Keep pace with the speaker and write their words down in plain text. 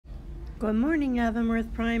Good morning,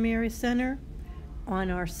 Avonworth Primary Center.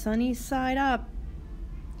 On our sunny side up,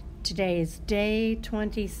 today is day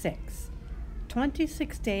 26.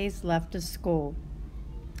 26 days left of school.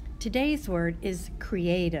 Today's word is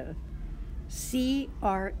creative.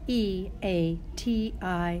 C-R-E-A-T-I-V-E.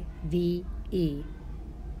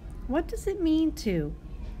 What does it mean to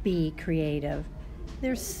be creative?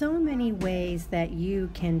 There's so many ways that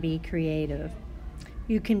you can be creative.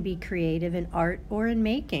 You can be creative in art or in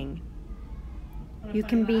making. You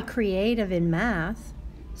can be creative in math,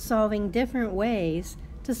 solving different ways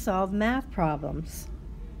to solve math problems.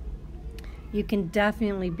 You can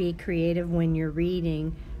definitely be creative when you're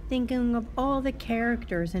reading, thinking of all the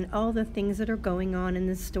characters and all the things that are going on in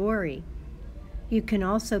the story. You can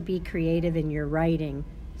also be creative in your writing,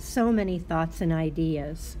 so many thoughts and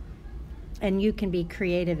ideas. And you can be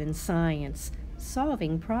creative in science,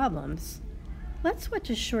 solving problems. Let's watch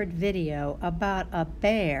a short video about a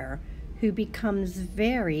bear who becomes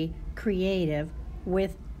very creative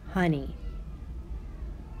with honey.